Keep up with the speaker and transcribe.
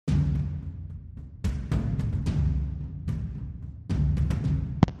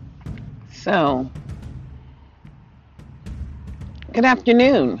So, good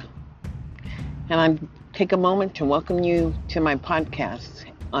afternoon, and I take a moment to welcome you to my podcast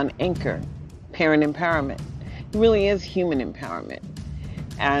on Anchor, Parent Empowerment. It really is human empowerment.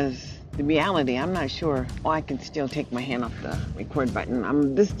 As the reality, I'm not sure. Oh, I can still take my hand off the record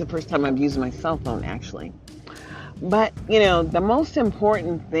button. This is the first time I've used my cell phone, actually. But, the most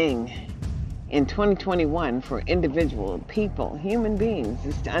important thing in 2021 for individual people, human beings,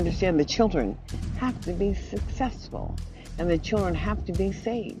 is to understand the children have to be successful and the children have to be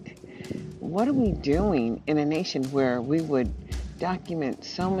saved. What are we doing in a nation where we would document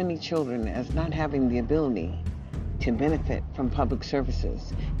so many children as not having the ability to benefit from public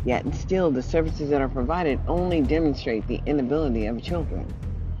services, yet and still the services that are provided only demonstrate the inability of children?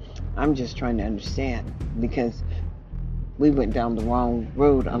 I'm just trying to understand, because we went down the wrong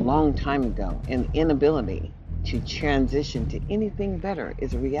road a long time ago, and inability to transition to anything better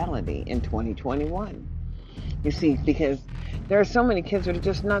is a reality in 2021. You see, because there are so many kids that are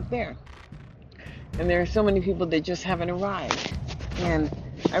just not there. And there are so many people that just haven't arrived. And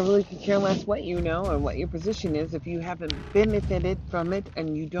I really could care less what you know or what your position is. If you haven't benefited from it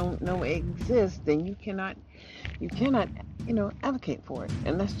and you don't know it exists, then you cannot, advocate for it.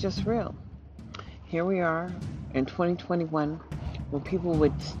 And that's just real. Here we are in 2021, when people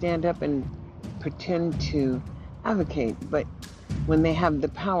would stand up and pretend to advocate, but when they have the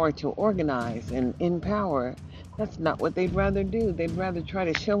power to organize and empower, that's not what they'd rather do. They'd rather try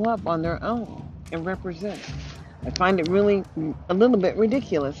to show up on their own and represent. I find it really a little bit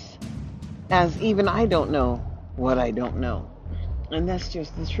ridiculous, as even I don't know what I don't know. And that's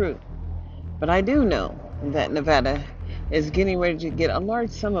just the truth. But I do know that Nevada is getting ready to get a large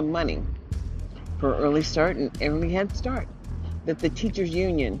sum of money for early start and early head start, that the teachers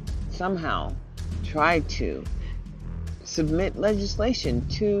union somehow tried to submit legislation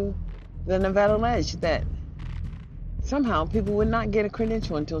to the Nevada Ledge that somehow people would not get a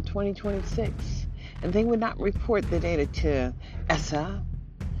credential until 2026, and they would not report the data to ESSA.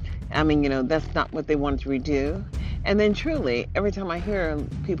 That's not what they wanted to redo. And then truly, every time I hear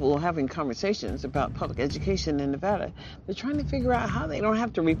people having conversations about public education in Nevada, they're trying to figure out how they don't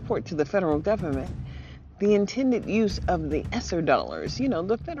have to report to the federal government the intended use of the ESSER dollars,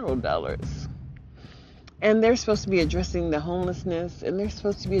 the federal dollars. And they're supposed to be addressing the homelessness, and they're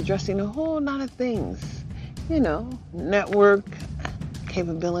supposed to be addressing a whole lot of things, network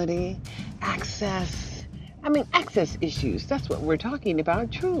capability, access. Access issues. That's what we're talking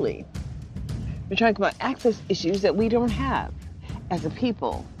about, truly. We're talking about access issues that we don't have as a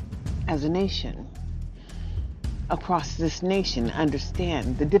people, as a nation. Across this nation,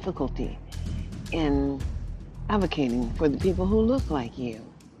 understand the difficulty in advocating for the people who look like you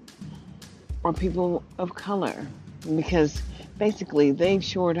or people of color, because basically they've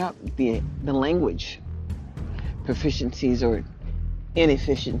shored up the language proficiencies or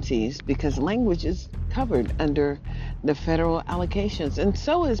inefficiencies, because language is covered under the federal allocations, and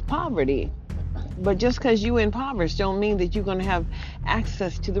so is poverty. But just because you impoverished don't mean that you're going to have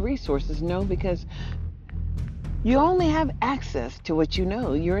access to the resources. No, because you only have access to what you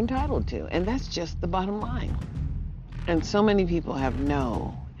know you're entitled to, and that's just the bottom line. And so many people have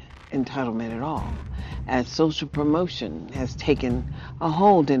no entitlement at all, as social promotion has taken a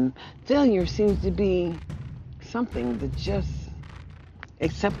hold, and failure seems to be something that's just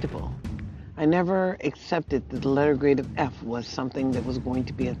acceptable. I never accepted that the letter grade of F was something that was going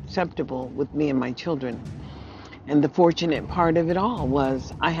to be acceptable with me and my children. And the fortunate part of it all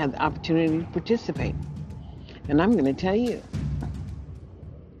was I had the opportunity to participate. And I'm going to tell you,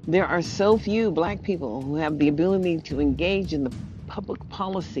 there are so few black people who have the ability to engage in the public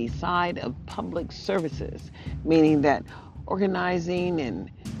policy side of public services, meaning that organizing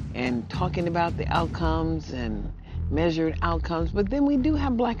and talking about the outcomes and measured outcomes. But then we do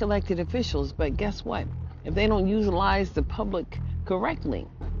have black elected officials, but guess what? If they don't utilize the public correctly,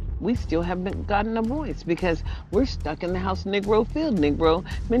 we still haven't gotten a voice, because we're stuck in the house Negro, field Negro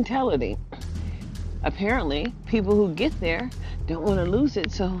mentality. Apparently, people who get there don't want to lose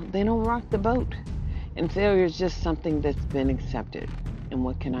it, so they don't rock the boat. And failure is just something that's been accepted. And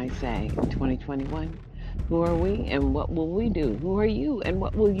what can I say in 2021? Who are we and what will we do? Who are you and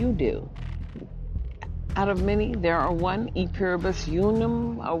what will you do? Out of many, there are one, e pluribus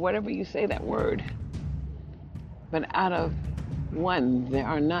unum, or whatever you say that word. But out of one, there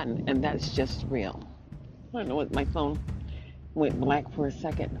are none, and that's just real. I don't know what, my phone went black for a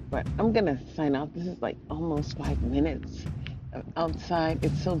second, but I'm going to sign off. This is like almost 5 minutes outside.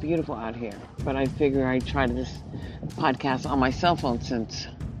 It's so beautiful out here, but I figure I'd try this podcast on my cell phone since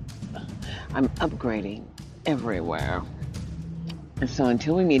I'm upgrading everywhere. So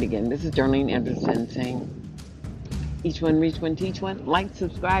until we meet again, this is Darlene Anderson saying, each one reach one, teach one. Like,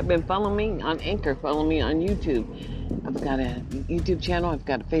 subscribe, and follow me on Anchor. Follow me on YouTube. I've got a YouTube channel. I've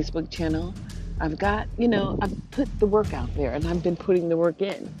got a Facebook channel. I've got, I've put the work out there, and I've been putting the work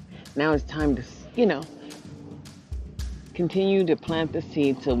in. Now it's time to, continue to plant the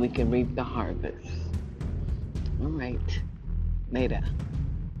seed so we can reap the harvest. All right. Later.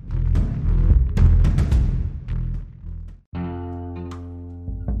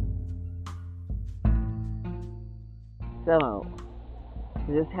 So,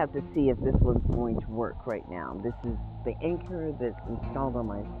 I just have to see if this one's going to work right now. This is the Anchor that's installed on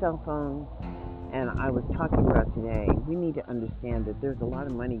my cell phone. And I was talking about today, we need to understand that there's a lot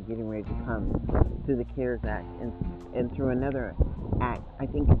of money getting ready to come through the CARES Act and through another act. I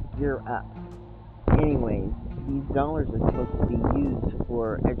think it's Gear Up. Anyways, these dollars are supposed to be used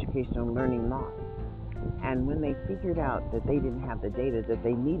for educational learning loss. And when they figured out that they didn't have the data that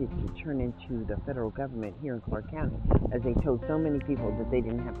they needed to turn into the federal government here in Clark County, as they told so many people that they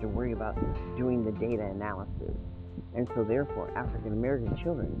didn't have to worry about doing the data analysis. And so therefore, African American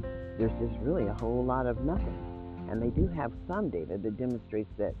children, there's just really a whole lot of nothing. And they do have some data that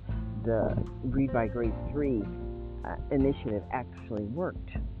demonstrates that the Read by Grade 3 initiative actually worked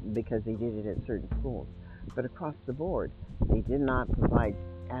because they did it at certain schools. But across the board, they did not provide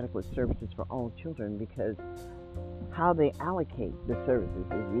adequate services for all children because how they allocate the services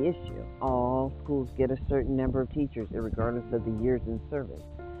is the issue. All schools get a certain number of teachers, regardless of the years in service.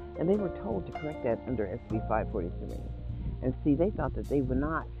 And they were told to correct that under SB 543. And see, they thought that they would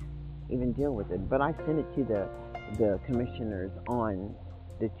not even deal with it. But I sent it to the commissioners on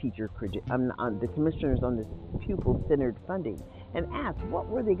the the commissioners on this pupil-centered funding and asked what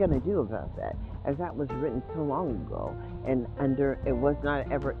were they going to do about that, as that was written so long ago and it was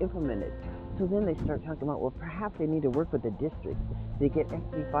not ever implemented. So then they start talking about, well, perhaps they need to work with the districts to get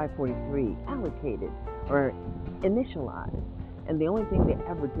SB 543 allocated or initialized. And the only thing they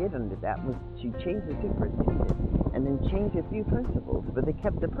ever did under that was to change the superintendent and then change a few principles, but they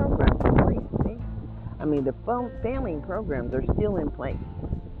kept the programs in place. I mean, the family programs are still in place.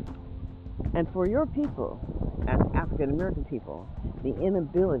 And for your people, as African American people, the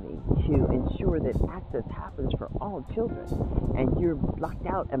inability to ensure that access happens for all children, and you're blocked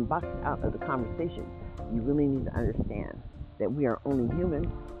out and boxed out of the conversation, you really need to understand that we are only human,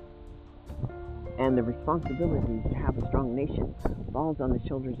 and the responsibility to have a strong nation falls on the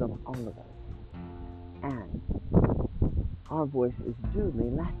shoulders of all of us. And our voice is duly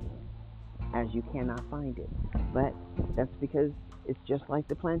lacking, as you cannot find it. But that's because it's just like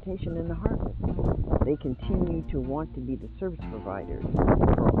the plantation and the harvest. They continue to want to be the service providers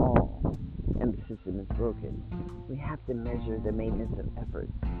for all, and the system is broken. We have to measure the maintenance of effort,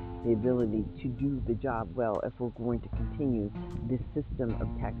 the ability to do the job well if we're going to continue this system of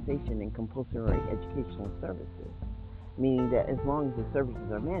taxation and compulsory educational services. Meaning that as long as the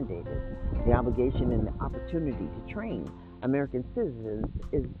services are mandated, the obligation and the opportunity to train American citizens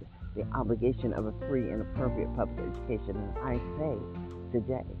is the obligation of a free and appropriate public education. And I say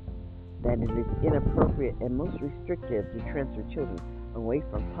today that it is inappropriate and most restrictive to transfer children away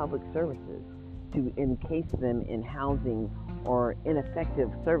from public services to encase them in housing or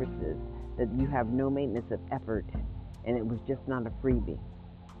ineffective services that you have no maintenance of effort, and it was just not a freebie.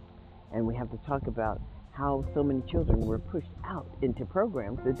 And we have to talk about how so many children were pushed out into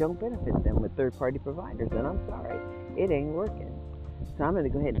programs that don't benefit them with third-party providers. And I'm sorry, it ain't working. So I'm going to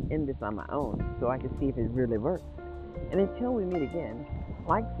go ahead and end this on my own so I can see if it really works. And until we meet again,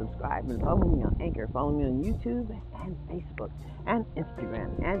 like, subscribe, and follow me on Anchor. Follow me on YouTube and Facebook and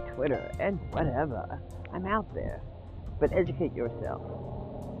Instagram and Twitter and whatever. I'm out there. But educate yourself.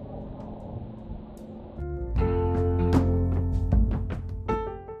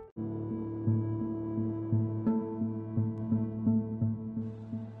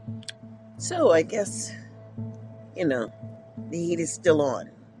 So I guess, the heat is still on.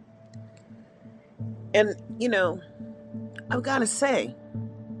 And, I've got to say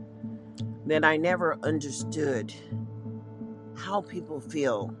that I never understood how people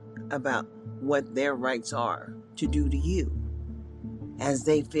feel about what their rights are to do to you, as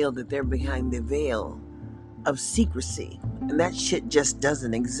they feel that they're behind the veil of secrecy. And that shit just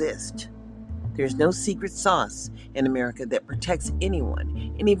doesn't exist. There's no secret sauce in America that protects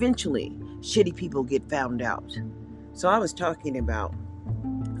anyone. And eventually, shitty people get found out. So I was talking about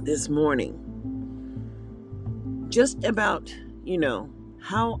this morning just about,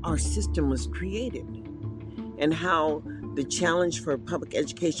 how our system was created and how the challenge for public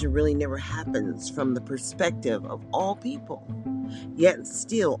education really never happens from the perspective of all people. Yet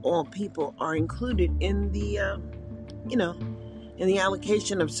still, all people are included in the, in the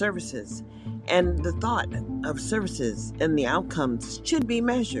allocation of services, and the thought of services and the outcomes should be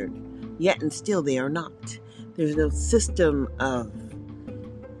measured, yet and still they are not. There's no system of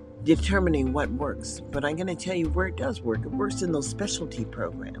determining what works, but I'm going to tell you where it does work. It works in those specialty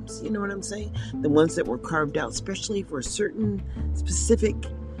programs. You know what I'm saying? The ones that were carved out specially for certain specific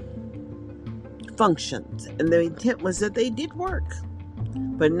functions, and the intent was that they did work.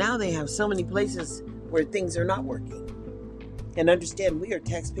 But now they have so many places where things are not working. And understand, we are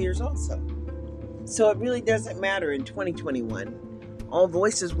taxpayers also. So it really doesn't matter in 2021. All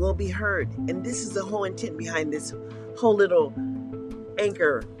voices will be heard. And this is the whole intent behind this whole little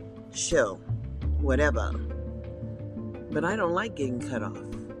anchor show, whatever. But I don't like getting cut off.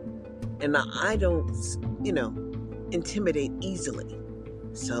 And I don't, intimidate easily.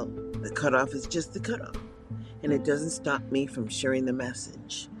 So the cutoff is just the cutoff. And it doesn't stop me from sharing the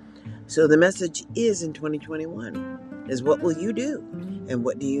message. So the message is in 2021 is, what will you do? And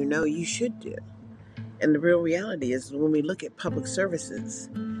what do you know you should do? And the real reality is, when we look at public services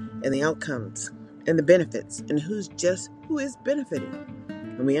and the outcomes and the benefits and who is benefiting,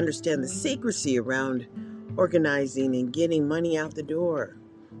 and we understand the secrecy around organizing and getting money out the door,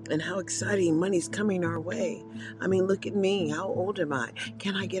 and how exciting money's coming our way. I mean, look at me. How old am I?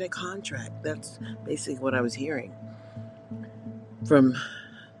 Can I get a contract? That's basically what I was hearing from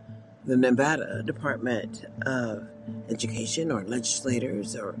the Nevada Department of Education or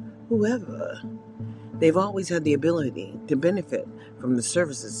legislators or whoever. They've always had the ability to benefit from the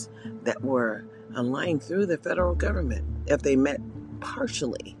services that were aligned through the federal government if they met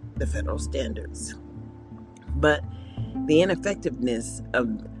partially the federal standards. But the ineffectiveness of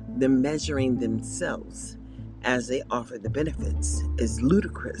them measuring themselves as they offer the benefits is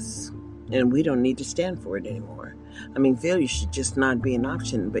ludicrous, and we don't need to stand for it anymore. I mean, failure should just not be an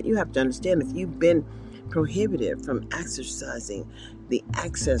option, but you have to understand, if you've been prohibited from exercising the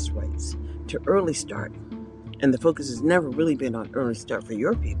access rights to early start, and the focus has never really been on early start for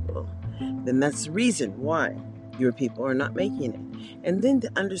your people, then that's the reason why your people are not making it. And then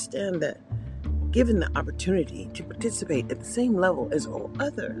to understand that given the opportunity to participate at the same level as all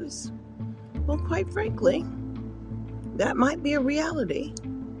others, well, quite frankly, that might be a reality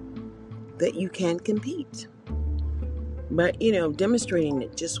that you can compete. But, demonstrating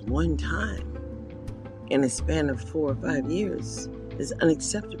it just one time in a span of 4 or 5 years is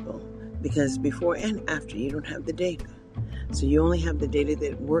unacceptable, because before and after you don't have the data. So you only have the data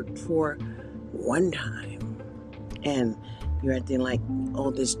that worked for one time. And you're acting like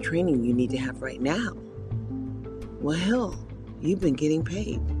all this training you need to have right now. Well, hell, you've been getting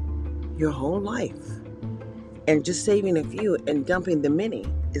paid your whole life. And just saving a few and dumping the many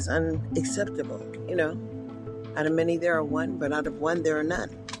is unacceptable. Out of many there are one, but out of one there are none.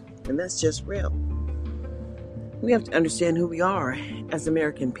 And that's just real. We have to understand who we are as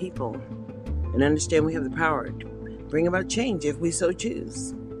American people and understand we have the power to bring about change if we so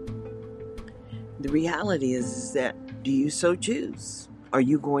choose. The reality is that, do you so choose? Are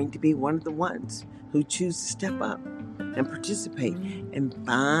you going to be one of the ones who choose to step up and participate and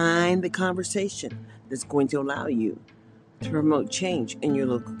find the conversation that's going to allow you to promote change in your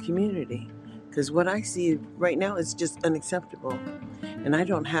local community? Because what I see right now is just unacceptable. And I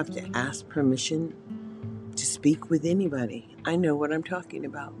don't have to ask permission to speak with anybody. I know what I'm talking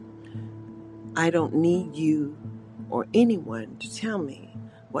about. I don't need you or anyone to tell me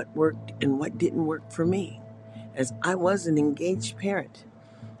what worked and what didn't work for me, as I was an engaged parent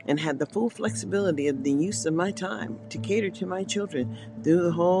and had the full flexibility of the use of my time to cater to my children through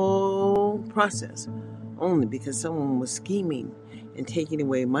the whole process, only because someone was scheming and taking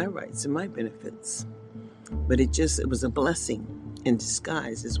away my rights and my benefits. But it was a blessing in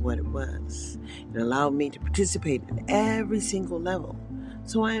disguise is what it was. It allowed me to participate at every single level.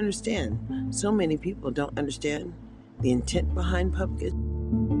 So I understand so many people don't understand the intent behind public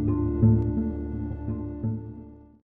education.